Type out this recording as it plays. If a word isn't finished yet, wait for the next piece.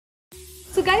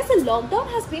So guys, the lockdown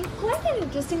has been quite an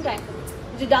interesting time for me.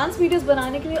 मुझे dance videos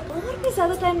बनाने के लिए और भी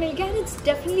ज़्यादा टाइम मिल गया, and it's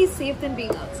definitely safe than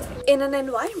being outside. In an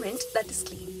environment that is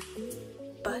clean,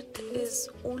 but is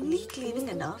only cleaning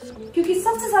enough? क्योंकि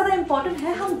सबसे ज़्यादा important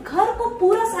है हम घर को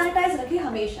पूरा sanitize रखें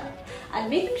हमेशा, and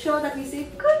making sure that we say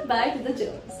goodbye to the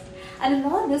germs. And in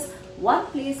all this, one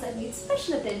place that needs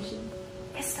special attention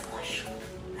is the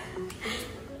washroom.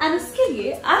 And उसके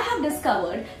लिए I have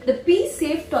discovered the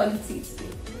PeeSafe toilet seat spray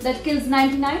that kills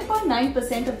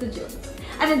 99.9% of the germs,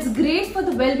 and it's great for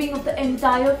the well-being of the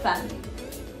entire family.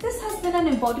 This has been an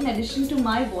important addition to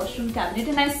my washroom cabinet,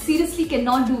 and I seriously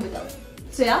cannot do without it.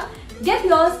 So yeah, get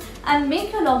yours and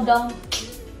make your lockdown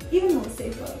even more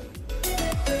safer.